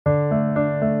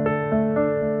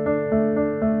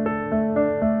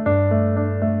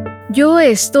Yo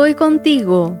estoy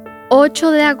contigo.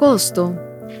 8 de agosto.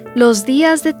 Los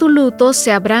días de tu luto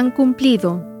se habrán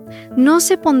cumplido. No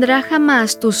se pondrá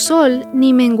jamás tu sol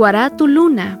ni menguará tu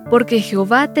luna, porque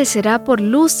Jehová te será por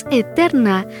luz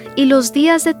eterna, y los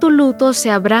días de tu luto se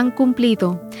habrán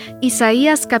cumplido.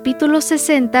 Isaías capítulo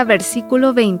 60,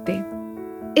 versículo 20.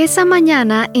 Esa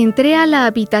mañana entré a la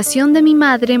habitación de mi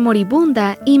madre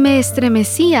moribunda y me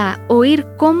estremecía oír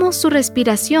cómo su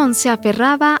respiración se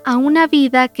aferraba a una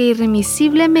vida que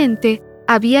irremisiblemente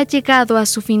había llegado a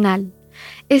su final.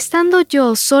 Estando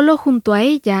yo solo junto a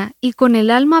ella y con el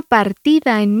alma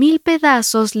partida en 1000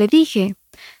 pedazos, le dije: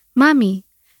 «Mami,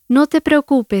 no te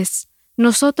preocupes,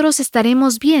 nosotros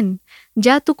estaremos bien,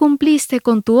 ya tú cumpliste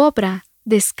con tu obra,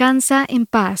 descansa en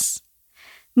paz».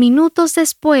 Minutos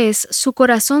después, su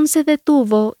corazón se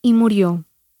detuvo y murió.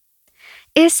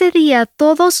 Ese día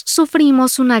todos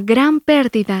sufrimos una gran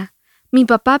pérdida. Mi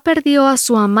papá perdió a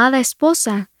su amada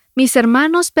esposa, mis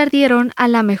hermanos perdieron a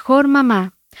la mejor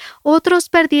mamá, otros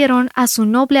perdieron a su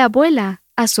noble abuela,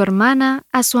 a su hermana,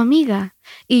 a su amiga,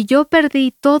 y yo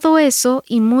perdí todo eso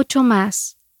y mucho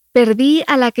más. Perdí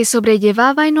a la que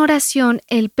sobrellevaba en oración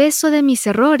el peso de mis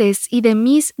errores y de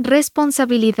mis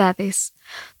responsabilidades.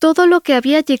 Todo lo que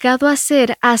había llegado a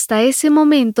ser hasta ese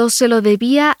momento se lo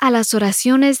debía a las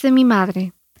oraciones de mi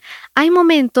madre. Hay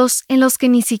momentos en los que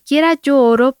ni siquiera yo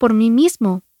oro por mí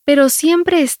mismo, pero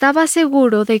siempre estaba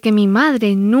seguro de que mi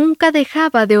madre nunca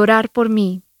dejaba de orar por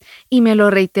mí, y me lo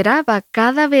reiteraba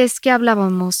cada vez que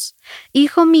hablábamos.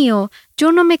 «Hijo mío,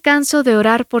 yo no me canso de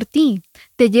orar por ti.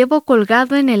 Te llevo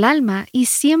colgado en el alma y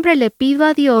siempre le pido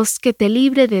a Dios que te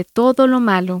libre de todo lo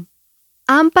malo».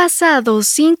 Han pasado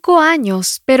 5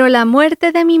 años, pero la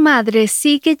muerte de mi madre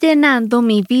sigue llenando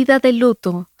mi vida de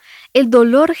luto. El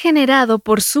dolor generado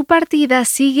por su partida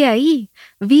sigue ahí,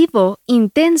 vivo,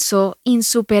 intenso,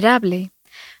 insuperable.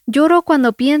 Lloro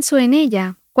cuando pienso en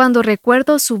ella, cuando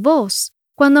recuerdo su voz,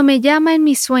 cuando me llama en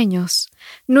mis sueños.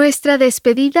 Nuestra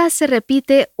despedida se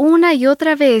repite una y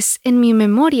otra vez en mi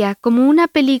memoria como una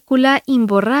película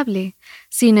imborrable.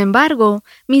 Sin embargo,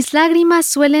 mis lágrimas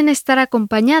suelen estar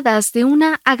acompañadas de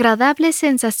una agradable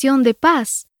sensación de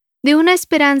paz, de una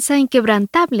esperanza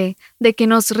inquebrantable de que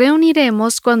nos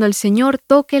reuniremos cuando el Señor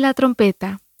toque la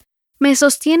trompeta. Me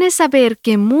sostiene saber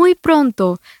que muy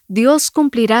pronto Dios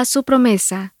cumplirá su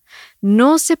promesa.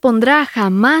 No se pondrá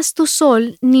jamás tu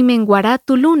sol ni menguará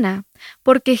tu luna,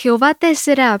 porque Jehová te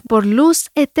será por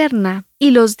luz eterna,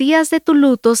 y los días de tu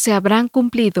luto se habrán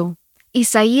cumplido.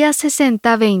 Isaías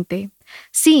 60, 20.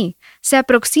 Sí, se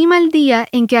aproxima el día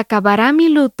en que acabará mi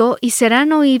luto y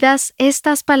serán oídas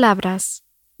estas palabras: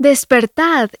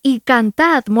 «Despertad y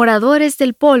cantad, moradores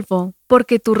del polvo,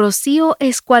 porque tu rocío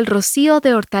es cual rocío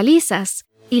de hortalizas,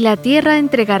 y la tierra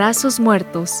entregará sus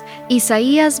muertos».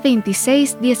 Isaías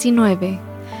 26, 19.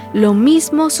 Lo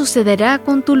mismo sucederá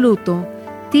con tu luto.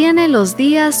 Tiene los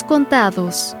días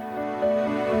contados.